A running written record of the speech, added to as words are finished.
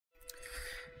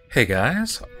Hey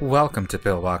guys, welcome to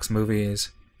Pillbox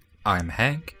Movies. I'm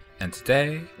Hank, and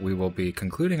today we will be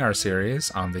concluding our series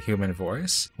on the human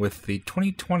voice with the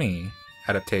 2020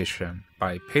 adaptation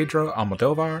by Pedro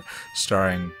Almodovar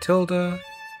starring Tilda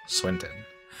Swinton.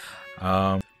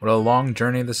 What a long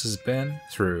journey this has been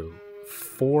through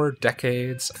 4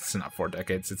 decades. It's not 4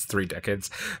 decades, it's 3 decades.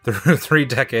 Through 3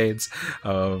 decades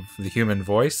of the human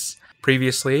voice.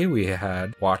 Previously, we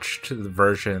had watched the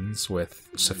versions with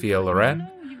Sophia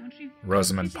Loren,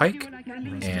 Rosamund Pike,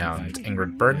 and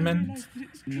Ingrid Bergman,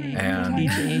 and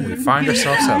we find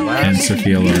ourselves at last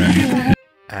Sophia Loren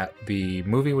at the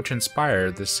movie which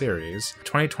inspired this series. The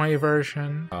 2020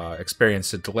 version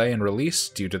experienced a delay in release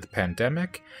due to the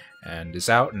pandemic and is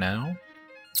out now.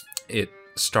 It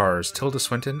stars Tilda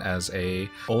Swinton as a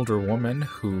older woman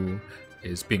who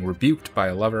is being rebuked by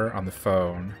a lover on the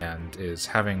phone and is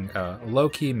having a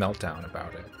low-key meltdown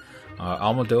about it.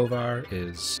 Almodovar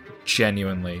is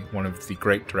genuinely one of the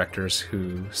great directors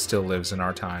who still lives in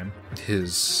our time.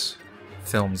 His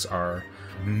films are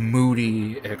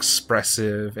moody,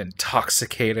 expressive,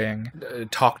 intoxicating.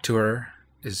 Talk to Her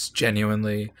is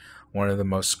genuinely one of the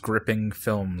most gripping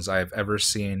films I've ever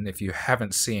seen. If you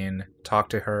haven't seen Talk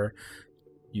to Her,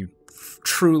 you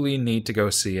truly need to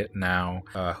go see it now.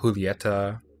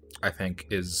 Julieta, I think,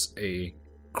 is a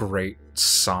great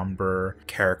somber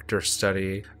character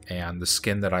study, and The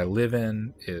Skin That I Live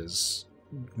In is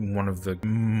one of the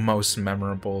most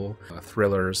memorable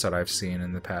thrillers that I've seen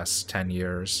in the past 10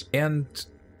 years. And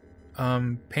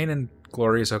Pain and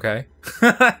Glory is okay.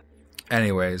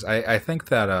 Anyways, I think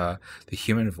that the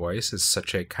human voice is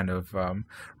such a kind of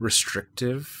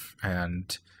restrictive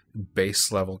and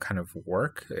base level kind of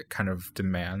work. It kind of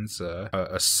demands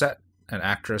a set, an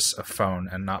actress, a phone,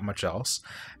 and not much else.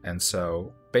 And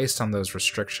so based on those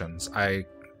restrictions, I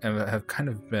have kind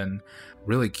of been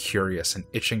really curious and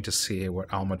itching to see what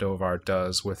Almodovar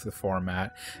does with the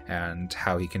format and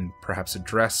how he can perhaps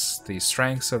address the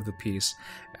strengths of the piece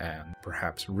and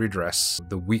perhaps redress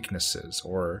the weaknesses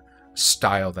or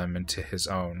style them into his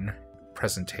own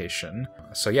presentation.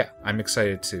 So yeah, I'm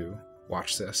excited to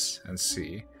watch this and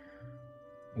see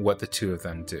what the two of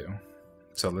them do.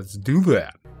 So let's do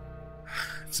that.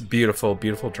 It's a beautiful,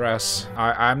 beautiful dress.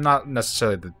 I'm not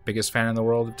necessarily the biggest fan in the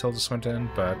world of Tilda Swinton,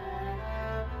 but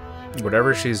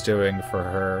whatever she's doing for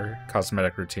her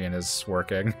cosmetic routine is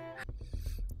working.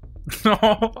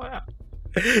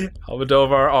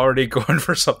 Almodovar already going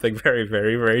for something very,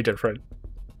 very, very different.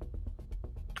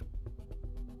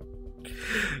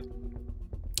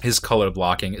 His color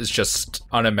blocking is just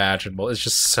unimaginable. It's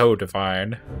just so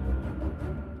divine.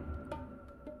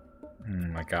 Oh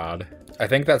my god. I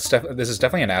think this is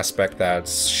definitely an aspect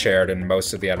that's shared in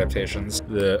most of the adaptations.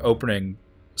 The opening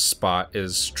spot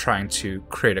is trying to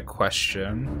create a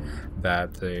question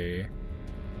that the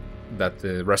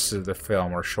rest of the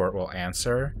film or short will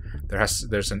answer.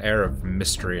 There's an air of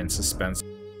mystery and suspense.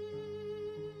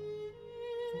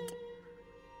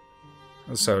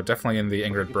 So definitely in the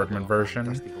Ingrid Bergman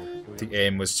version, the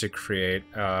aim was to create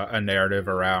a narrative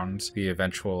around the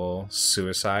eventual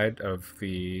suicide of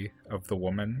the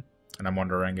woman. And I'm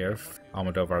wondering if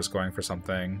Almodovar is going for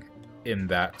something in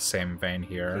that same vein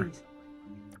here.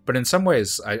 But in some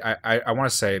ways, I want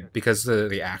to say, because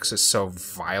the axe is so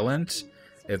violent,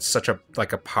 it's such a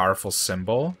powerful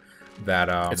symbol that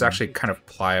it's actually kind of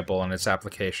pliable in its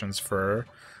applications for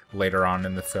later on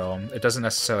in the film. It doesn't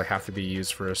necessarily have to be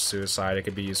used for a suicide. It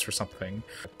could be used for something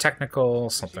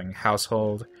technical, something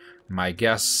household. My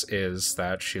guess is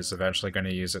that she's eventually going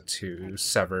to use it to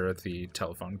sever the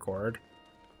telephone cord.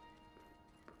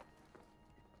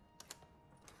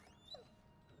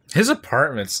 His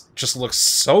apartments just look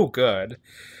so good.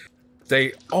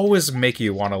 They always make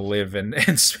you want to live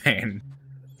in Spain.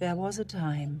 There was a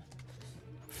time,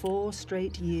 4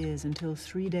 straight years until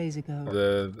 3 days ago.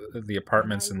 The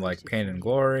apartments in like Pain and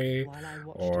Glory,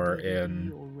 or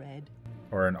in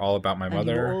All About My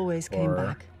Mother, you always came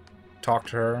back. Talk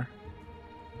to Her.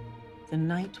 The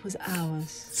night was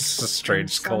ours. It's a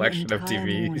strange collection of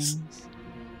TVs. Mornings.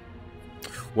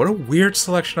 What a weird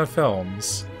selection of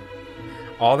films.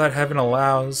 All That Heaven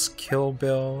Allows, Kill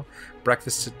Bill,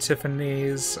 Breakfast at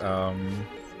Tiffany's, what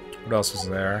else was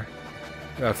there?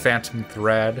 Phantom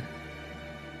Thread.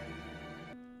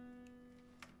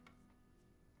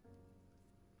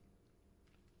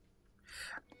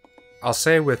 I'll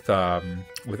say with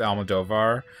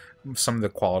Almodovar, some of the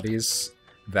qualities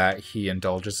that he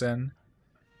indulges in.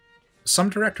 Some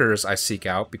directors I seek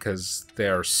out because they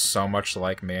are so much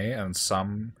like me, and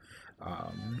some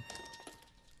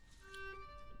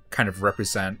kind of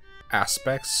represent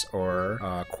aspects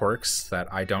or quirks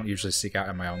that I don't usually seek out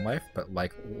in my own life, but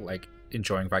like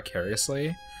enjoying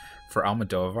vicariously. For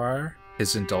Almodovar,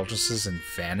 his indulgences in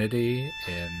vanity,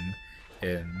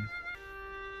 in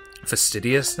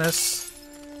fastidiousness,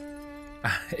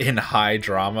 in high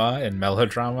drama and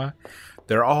melodrama,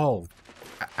 they're all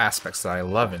aspects that I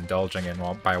love indulging in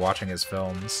by watching his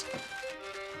films.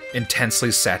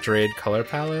 Intensely saturated color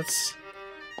palettes.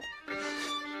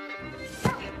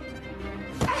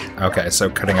 Okay, so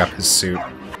cutting up his suit.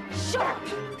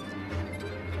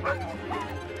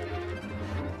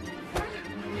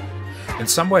 In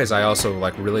some ways, I also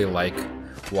really like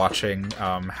watching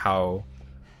how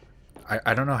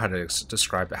I don't know how to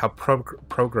describe it, how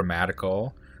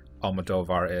programmatical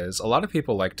Almodovar is. A lot of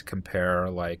people like to compare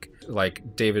like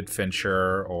David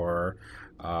Fincher or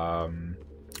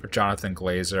Jonathan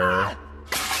Glazer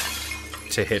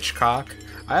to Hitchcock.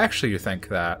 I actually think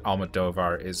that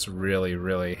Almodovar is really,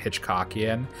 really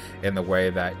Hitchcockian in the way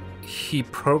that he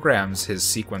programs his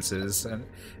sequences and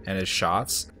his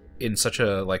shots in such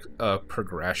a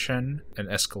progression and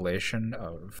escalation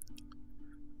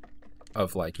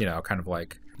of like, you know, kind of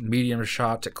like medium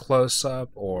shot to close up,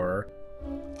 or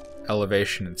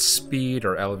elevation in speed,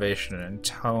 or elevation in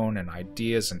tone and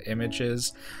ideas and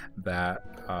images, that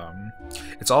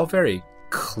it's all very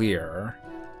clear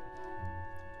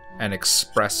and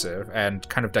expressive and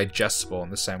kind of digestible in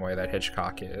the same way that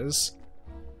Hitchcock is.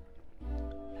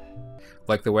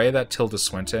 Like the way that Tilda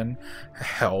Swinton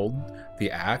held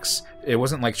the axe, it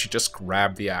wasn't like she just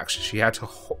grabbed the axe. She had to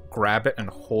grab it and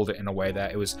hold it in a way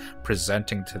that it was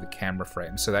presenting to the camera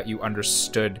frame so that you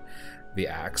understood the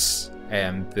axe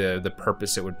and the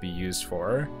purpose it would be used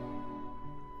for.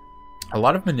 A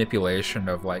lot of manipulation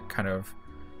of like kind of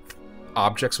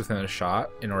objects within a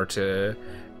shot in order to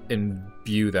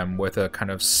imbue them with a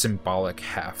kind of symbolic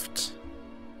heft.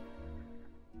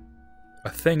 A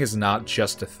thing is not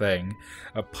just a thing.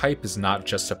 A pipe is not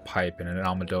just a pipe in an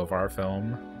Almodovar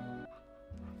film.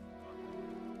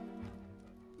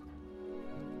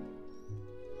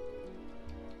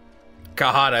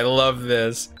 God, I love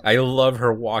this. I love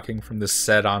her walking from the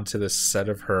set onto the set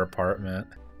of her apartment.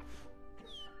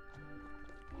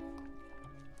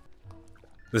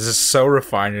 This is so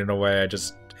refined in a way I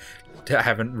just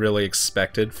haven't really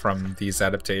expected from these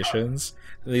adaptations.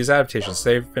 These adaptations,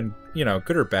 they've been, you know,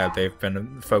 good or bad, they've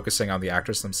been focusing on the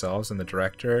actors themselves, and the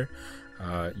director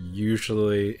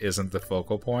usually isn't the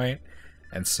focal point.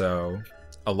 And so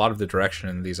a lot of the direction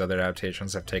in these other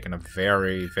adaptations have taken a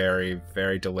very, very,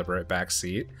 very deliberate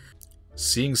backseat.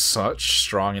 Seeing such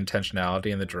strong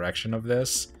intentionality in the direction of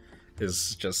this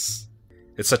is just...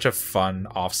 it's such a fun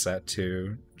offset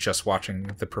to just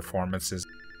watching the performances.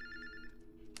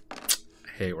 I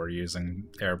hate we're using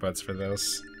earbuds for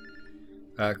this.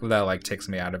 That like takes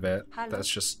me out of it. Hello? That's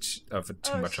just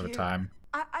too much of a time.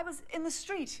 I was in the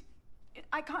street.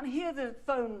 I can't hear the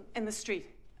phone in the street.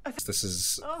 This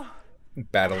is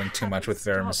battling too much with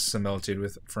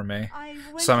verisimilitude for me.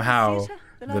 Somehow,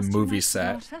 the movie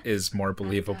set is more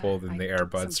believable than the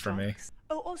earbuds for me.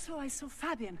 Oh, also I saw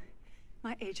Fabian,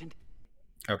 my agent.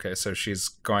 Okay, so she's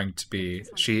going to be...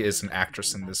 she is an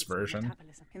actress in this version.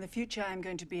 In the future, I'm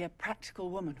going to be a practical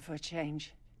woman for a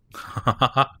change.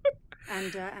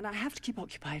 And I have to keep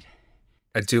occupied.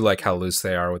 I do like how loose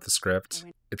they are with the script.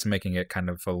 It's making it kind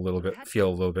of feel a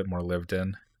little bit more lived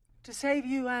in. To save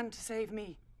you and to save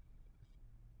me.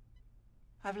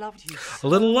 I've loved you. A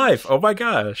little life. Oh my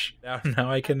gosh.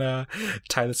 Now I can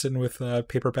tie this in with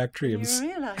Paperback Dreams. You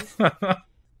realize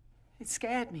it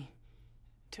scared me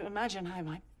to imagine I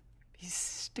might be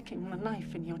sticking the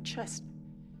knife in your chest.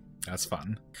 That's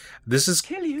fun. This is...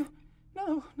 kill you?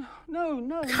 No.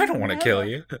 I don't want to kill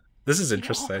you. This is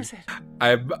interesting.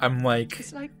 I'm like...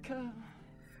 it's like...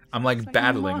 I'm like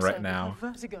battling Moreso right now.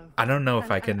 vertigo. I don't know if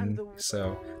I can. and the-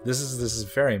 So this is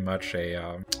very much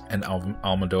an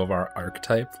Almodovar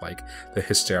archetype, like the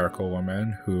hysterical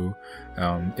woman who,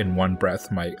 in one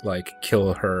breath might like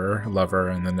kill her lover,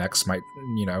 and the next might,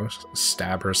 you know,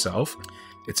 stab herself.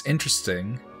 It's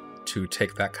interesting to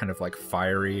take that kind of like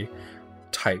fiery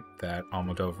type that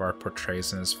Almodovar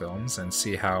portrays in his films and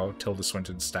see how Tilda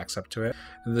Swinton stacks up to it.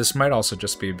 This might also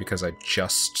just be because I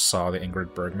just saw the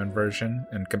Ingrid Bergman version,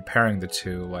 and comparing the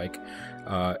two, like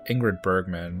Ingrid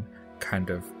Bergman kind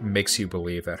of makes you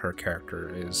believe that her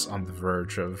character is on the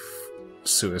verge of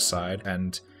suicide,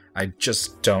 and I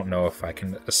just don't know if I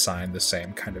can assign the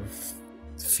same kind of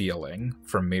feeling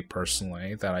from me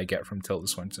personally that I get from Tilda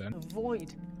Swinton. The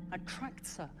void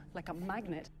attracts her like a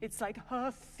magnet. It's like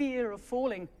her fear of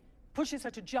falling pushes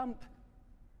her to jump.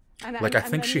 Like, I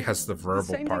think she has the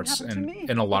verbal parts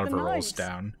in a lot of her roles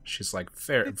down. She's like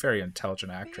very, very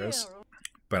intelligent actress.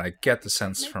 But I get the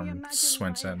sense from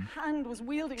Swinton,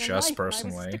 just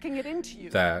personally,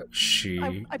 that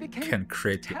she can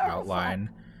create the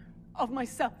outline of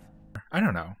myself. I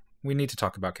don't know. We need to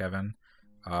talk about Kevin.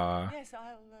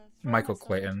 Michael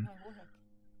Clayton.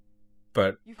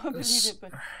 But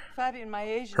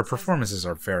her performances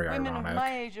are very ironic.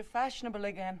 My age are fashionable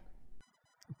again.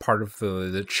 Part of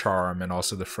the charm and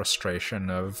also the frustration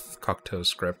of Cocteau's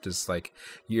script is like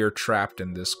you're trapped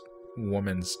in this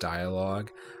woman's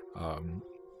dialogue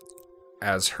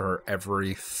as her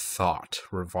every thought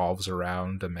revolves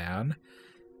around a man,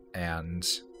 and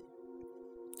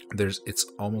it's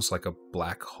almost like a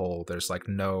black hole. There's like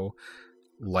no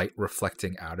light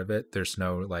reflecting out of it. There's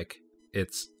no like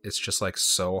it's just like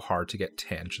so hard to get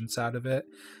tangents out of it,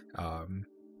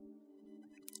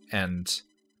 and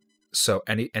so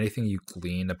anything you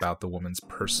glean about the woman's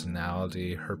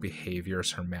personality, her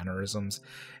behaviors, her mannerisms,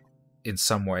 in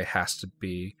some way has to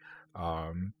be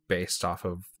based off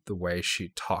of the way she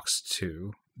talks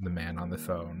to the man on the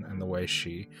phone and the way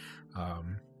she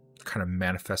kind of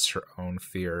manifests her own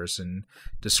fears in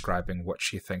describing what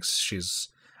she thinks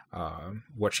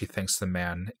the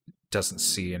man doesn't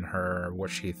see in her, what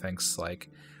she thinks like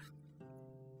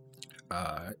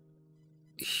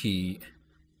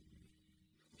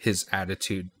his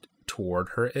attitude toward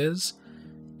her is.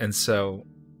 And so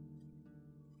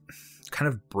kind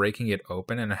of breaking it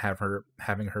open and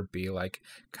having her be like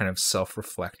kind of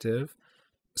self-reflective,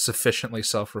 sufficiently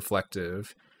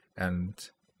self-reflective and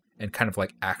kind of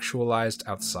like actualized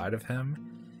outside of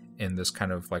him in this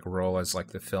kind of like role as like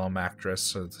the film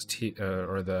actress or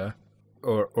the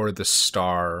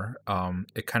star.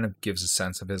 It kind of gives a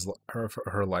sense of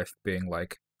her life being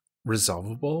like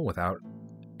resolvable without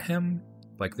him.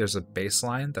 Like there's a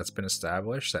baseline that's been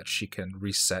established that she can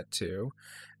reset to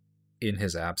in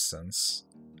his absence.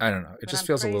 I don't know. It just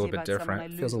feels a little bit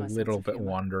different. It feels a little bit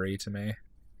wandery to me.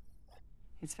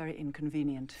 It's very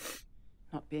inconvenient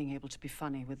not being able to be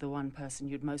funny with the one person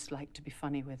you'd most like to be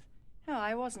funny with. No,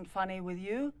 I wasn't funny with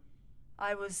you.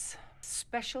 I was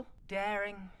special,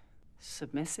 daring,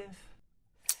 submissive,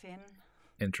 thin.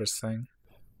 Interesting.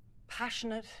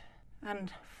 Passionate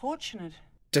and fortunate.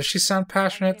 Does she sound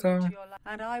passionate, though?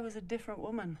 And I was a different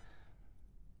woman.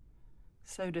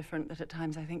 So different that at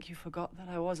times I think you forgot that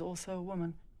I was also a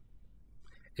woman.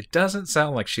 It doesn't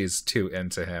sound like she's too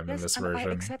into him in this version.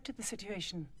 I accepted the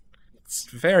situation. It's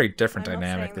a very different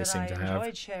dynamic they seem to have. I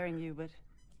enjoyed sharing you, but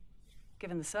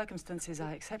given the circumstances,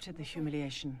 I accepted the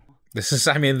humiliation. This is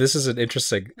an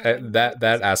interesting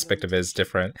that aspect of it is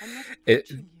different.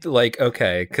 It like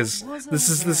okay, because this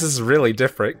is really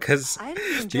different because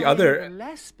the other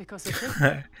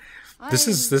this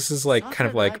is like kind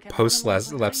of like post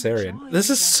lapsarian. This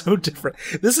is so different.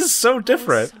 This is so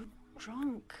different. So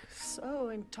drunk, so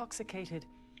intoxicated.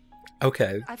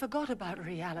 Okay. I forgot about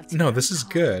reality. No, this is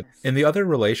good. In the other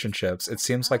relationships, it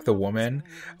seems like the woman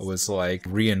was like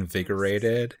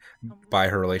reinvigorated by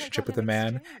her relationship with the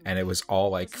man, and it was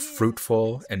all like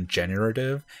fruitful and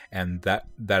generative, and that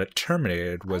it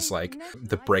terminated was like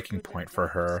the breaking point for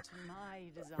her.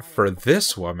 For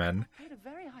this woman,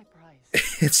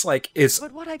 it's like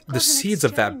the seeds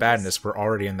of that badness were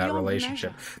already in that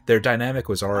relationship. Their dynamic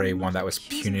was already one that was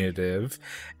punitive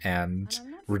and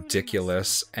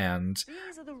ridiculous, and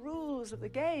these are the rules of the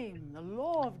game, the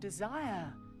law of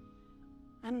desire,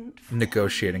 and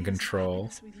negotiating control.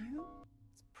 With you,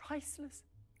 it's priceless.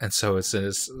 And so it's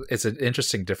an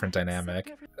interesting different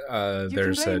dynamic.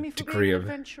 There's a degree of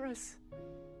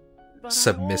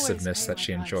submissiveness that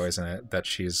she enjoys in it, that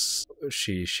she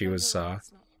was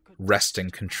wresting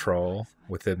control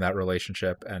within that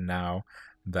relationship, and now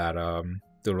that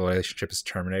the relationship is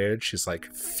terminated, she's like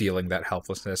feeling that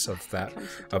helplessness of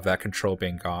that control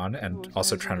being gone, and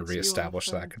also trying to reestablish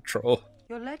that control.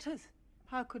 Your letters,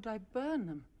 how could I burn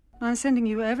them? I'm sending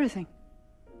you everything.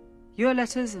 Your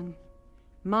letters and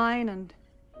mine and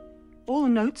all the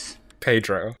notes.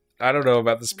 Pedro, I don't know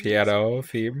about this piano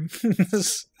theme.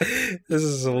 This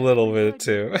is a little bit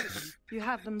too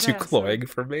too cloying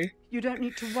for me. You don't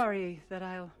need to worry that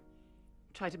I'll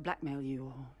try to blackmail you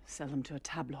or sell them to a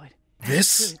tabloid.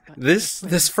 This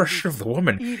version of the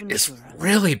woman is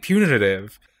really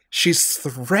punitive. She's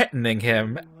threatening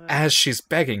him as she's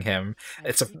begging him.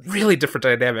 It's a really different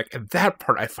dynamic, and that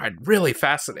part I find really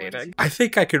fascinating. I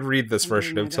think I could read this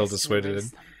version of Tilda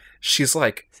Swinton. She's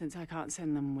like, since I can't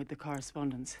send them with the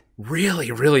correspondence,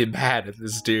 really, really mad at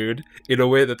this dude in a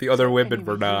way that the other women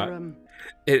were not.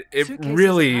 It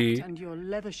really,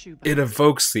 it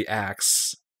evokes the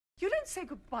axe. You don't say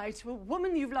goodbye to a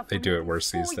woman you've loved. They do it worse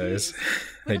these days.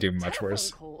 They do much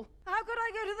worse. Call. How could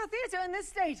I go to the theater in this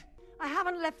state? I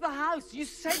haven't left the house. You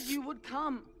said you would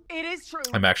come. It is true.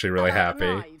 I'm actually really happy.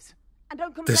 And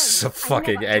don't complain. This is a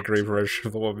fucking angry version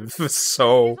of the woman. It's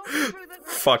so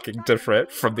fucking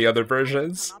different from the other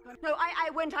versions. No,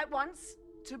 I went out once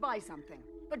to buy something.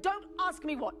 But don't ask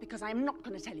me what, because I'm not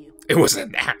going to tell you. It was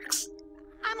an axe.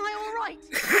 Am I all right?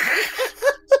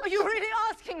 Are you really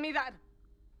asking me that?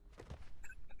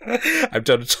 I've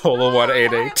done a total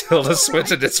 180. Tilda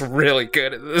Swinton is really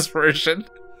good in this version.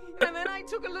 And then I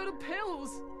took a load of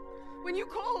pills. When you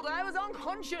called, I was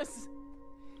unconscious.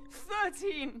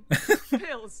 13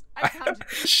 pills. I counted.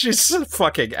 She's a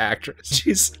fucking actress.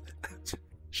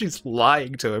 She's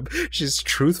lying to him. She's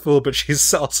truthful, but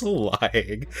she's also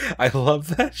lying. I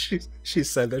love that she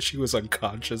said that she was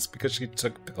unconscious because she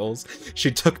took pills.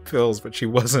 She took pills, but she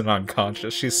wasn't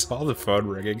unconscious. She saw the phone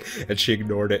ringing and she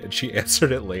ignored it, and she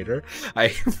answered it later. I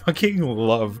fucking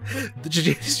love.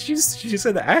 She's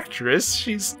an actress.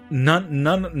 She's none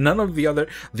of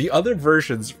the other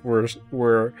versions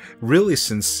were really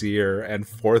sincere and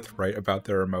forthright about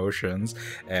their emotions,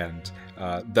 and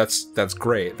that's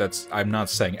great. I'm not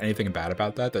saying anything bad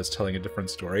about that. That's telling a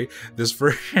different story. This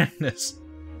version is,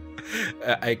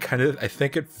 I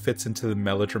think it fits into the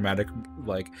melodramatic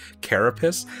like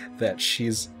carapace that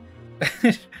she's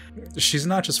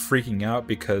not just freaking out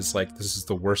because like this is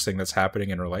the worst thing that's happening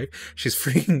in her life. She's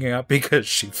freaking out because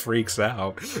she freaks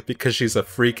out, because she's a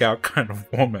freak out kind of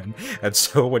woman. And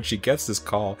so when she gets this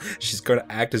call, she's going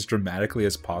to act as dramatically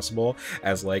as possible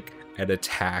as like an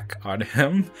attack on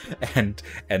him and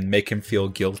make him feel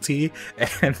guilty.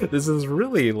 And this is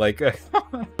really like a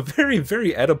very,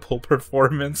 very Oedipal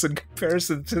performance in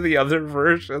comparison to the other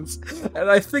versions, and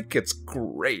I think it's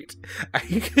great.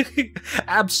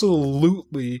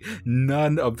 Absolutely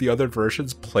none of the other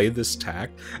versions play this tack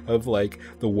of like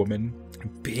the woman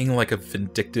being like a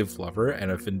vindictive lover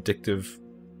and a vindictive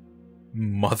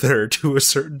mother to a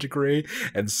certain degree,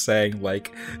 and saying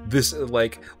like this,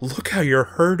 like, look how you're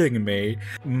hurting me.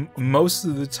 Most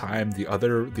of the time the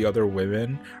other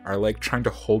women are like trying to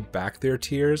hold back their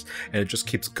tears, and it just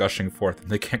keeps gushing forth, and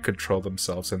they can't control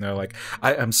themselves, and they're like,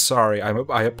 I'm sorry,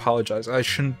 I apologize, I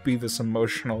shouldn't be this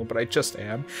emotional, but I just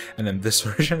am. And in this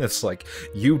version it's like,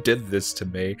 you did this to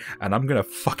me and I'm gonna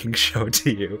fucking show it to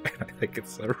you. And I think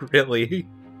it's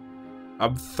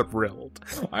I'm thrilled.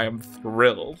 I am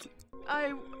thrilled.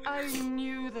 I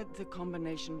knew that the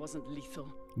combination wasn't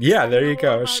lethal. Yeah, there you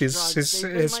go. She's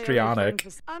histrionic.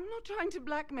 I'm not trying to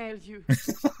blackmail you.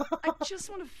 I just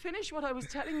want to finish what I was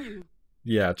telling you.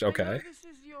 Yeah, okay.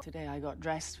 Today I got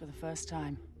dressed for the first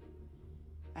time.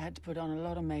 I had to put on a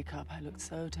lot of makeup. I looked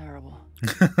so terrible.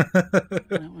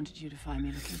 And I wanted you to find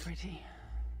me looking pretty.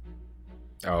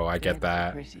 Oh, I get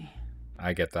that. Pretty.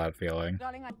 I get that feeling.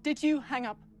 Darling, did you hang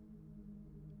up?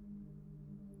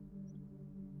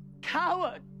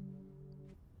 Coward!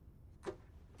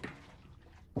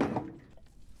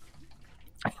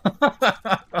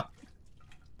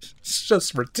 It's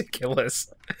just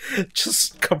ridiculous.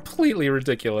 Just completely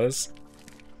ridiculous.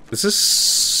 This is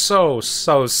so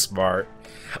smart.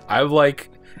 I'm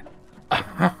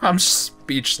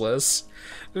speechless.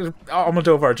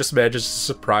 Almodovar just manages to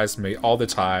surprise me all the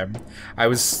time. I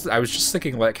was just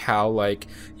thinking like how, like,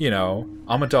 you know,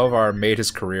 Almodovar made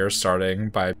his career starting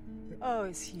by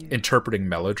interpreting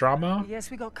melodrama.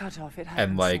 Yes, we got cut off. It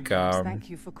and like thank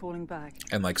you for calling back.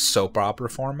 And like soap opera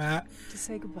format. To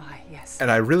say goodbye, yes.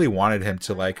 And I really wanted him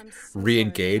to like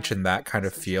re-engage in that kind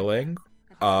of feeling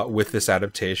with this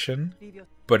adaptation.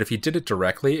 But if he did it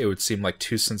directly, it would seem like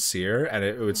too sincere, and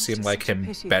it would seem like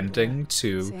him bending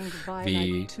to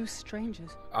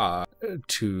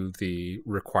the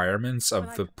requirements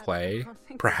of the play,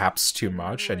 perhaps too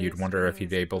much, and you'd wonder if he'd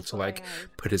be able to like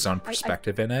put his own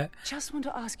perspective in it. Just want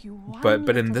to ask you one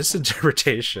but in this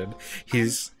interpretation,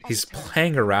 he's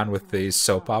playing around with the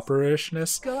soap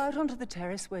opera-ishness. Go out onto the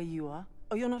terrace where you are.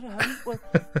 Oh, you're not at home? Well,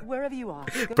 wherever you are.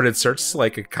 But it inserts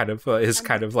like a kind of his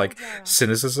kind of like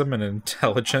cynicism and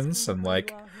intelligence and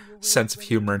like sense of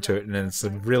humor into it, and it's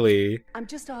really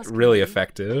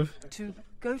effective. To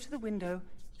go to the window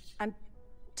and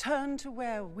turn to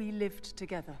where we lived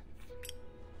together.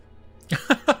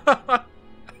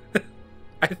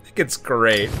 I think it's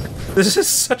great. This is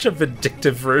such a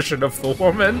vindictive version of the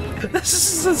woman.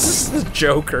 This is the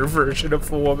Joker version of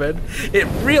the woman. It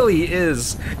really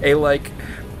is a like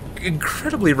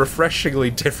incredibly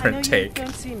refreshingly different take. You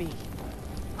don't see me.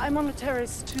 I'm on the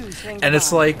terrace too, saying and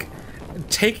it's like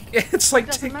it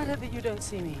doesn't matter that you don't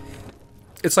see me.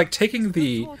 It's like taking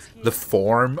the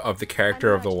form of the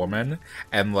character of the woman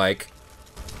and like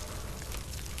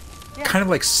kind of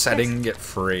like setting it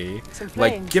free,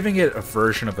 like giving it a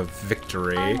version of a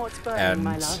victory, burning,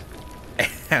 my love.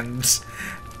 and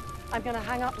I'm gonna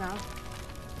hang up now.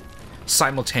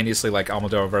 Simultaneously, like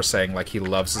Almodovar saying like he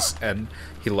loves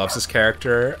his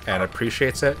character and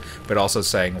appreciates it, but also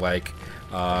saying like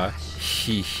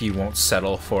he won't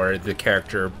settle for the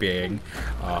character being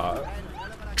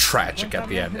tragic at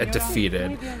the end and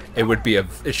defeated.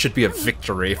 It should be a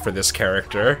victory for this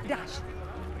character. Dash,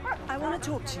 I want to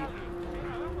talk to you.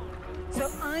 So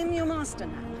I'm your master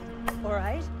now, all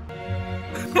right?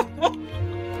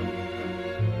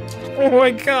 Oh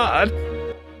my god.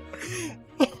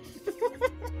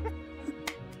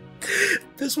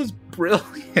 This was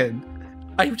brilliant.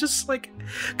 I'm just like,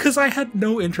 because I had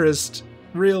no interest,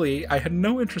 really, I had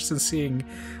no interest in seeing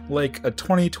like a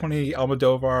 2020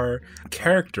 Almodovar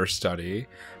character study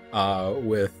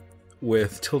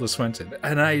with Tilda Swinton,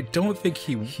 and I don't think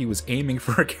he was aiming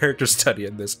for a character study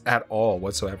in this at all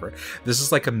whatsoever. This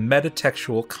is like a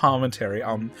metatextual commentary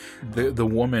on the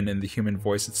woman in the human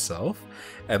voice itself,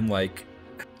 and like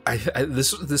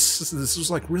this was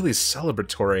like really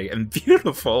celebratory and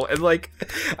beautiful, and like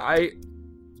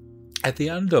at the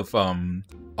end of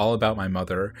All About My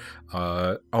Mother,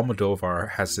 Almodovar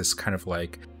has this kind of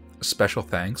like special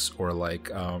thanks or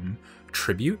like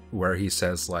tribute where he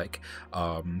says like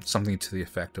something to the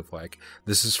effect of like,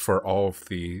 this is for all of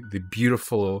the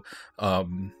beautiful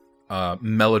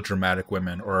melodramatic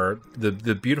women, or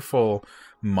the beautiful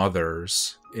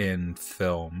mothers in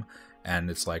film.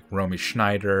 And it's like Romy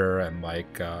Schneider and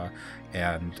like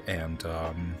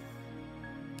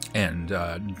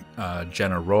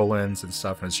Jenna Rollins and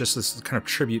stuff, and it's just this kind of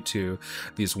tribute to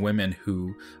these women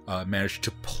who managed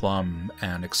to plumb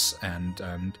and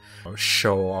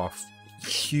show off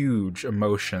huge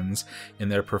emotions in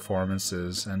their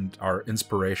performances and are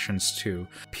inspirations to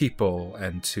people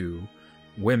and to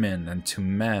women and to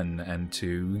men and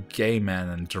to gay men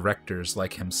and directors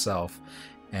like himself.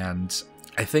 And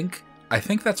I think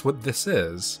that's what this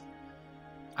is.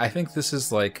 I think this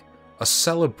is like a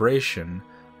celebration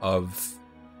of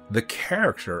the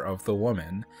character of the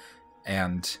woman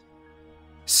and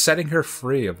setting her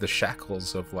free of the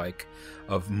shackles of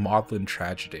maudlin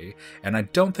tragedy. And I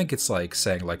don't think it's like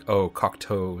saying like, oh,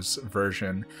 Cocteau's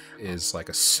version is like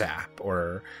a sap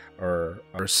or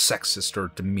sexist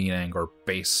or demeaning or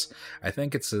base. I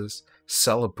think it's a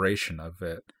celebration of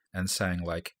it and saying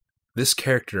like, this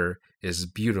character is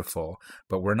beautiful,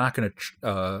 but we're not going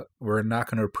to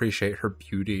appreciate her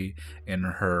beauty in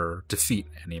her defeat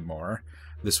anymore.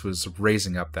 This was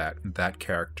raising up that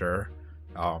character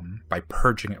by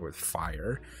purging it with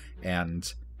fire.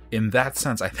 And in that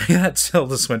sense, I think that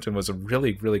Tilda Swinton was a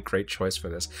really, really great choice for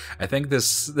this. I think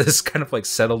this kind of like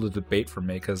settled a debate for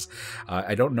me, because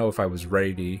I don't know if I was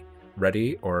ready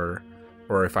or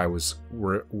if I was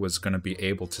going to be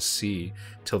able to see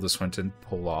Tilda Swinton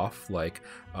pull off like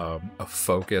a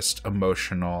focused,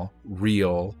 emotional,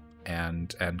 real,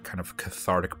 and kind of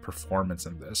cathartic performance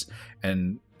in this.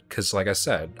 And because, like I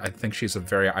said, I think she's a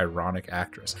very ironic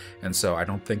actress, and so I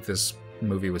don't think this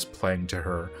movie was playing to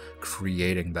her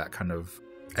creating that kind of,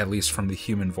 at least from the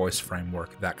human voice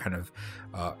framework, that kind of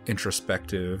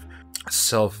introspective,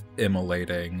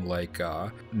 self-immolating, like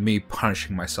me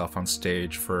punishing myself on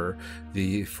stage for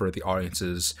the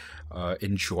audience's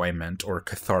enjoyment or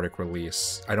cathartic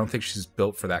release. I don't think she's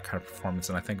built for that kind of performance,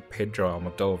 and I think Pedro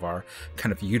Almodovar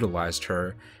kind of utilized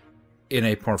her in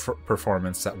a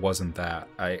performance that wasn't that.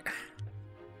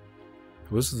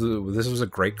 This was a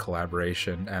great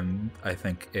collaboration, and I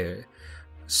think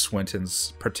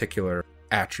Swinton's particular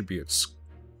attributes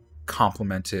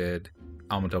complemented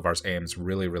Almodovar's aims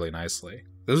really, really nicely.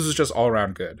 This was just all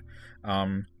around good.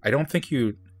 I think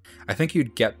you'd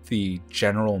get the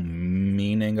general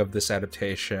meaning of this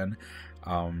adaptation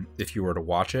if you were to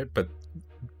watch it, but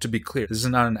to be clear, this is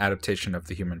not an adaptation of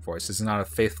the human voice. This is not a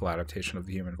faithful adaptation of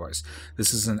the human voice.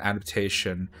 This is an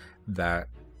adaptation that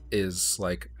is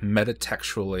like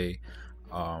metatextually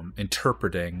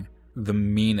interpreting the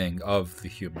meaning of the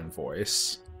human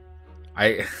voice.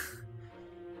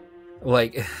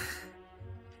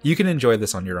 You can enjoy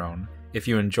this on your own. If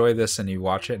you enjoy this and you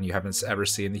watch it and you haven't ever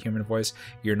seen the human voice,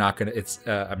 you're not gonna.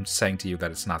 I'm saying to you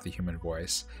that it's not the human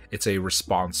voice. It's a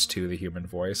response to the human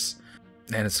voice,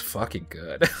 and it's fucking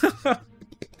good.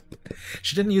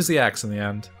 She didn't use the axe in the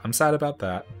end. I'm sad about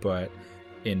that, but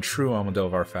in true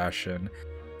Almodovar fashion,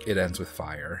 it ends with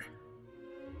fire.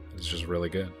 It's just really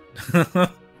good.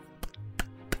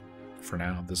 For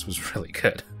now, this was really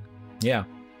good. Yeah,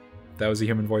 that was The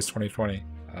Human Voice 2020.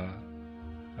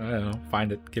 I don't know,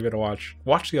 find it, give it a watch.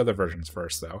 Watch the other versions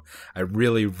first, though. I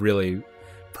really, really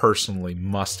personally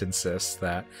must insist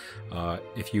that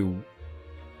if you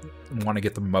want to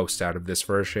get the most out of this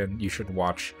version, you should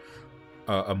watch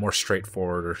a more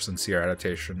straightforward or sincere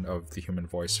adaptation of The Human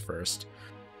Voice first.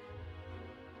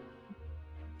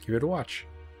 Give it a watch.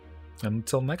 And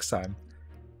until next time,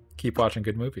 keep watching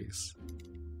good movies.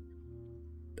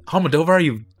 Almodovar,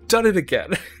 you've done it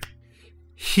again.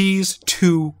 He's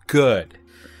too good.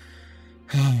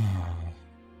 I'm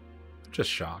just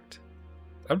shocked.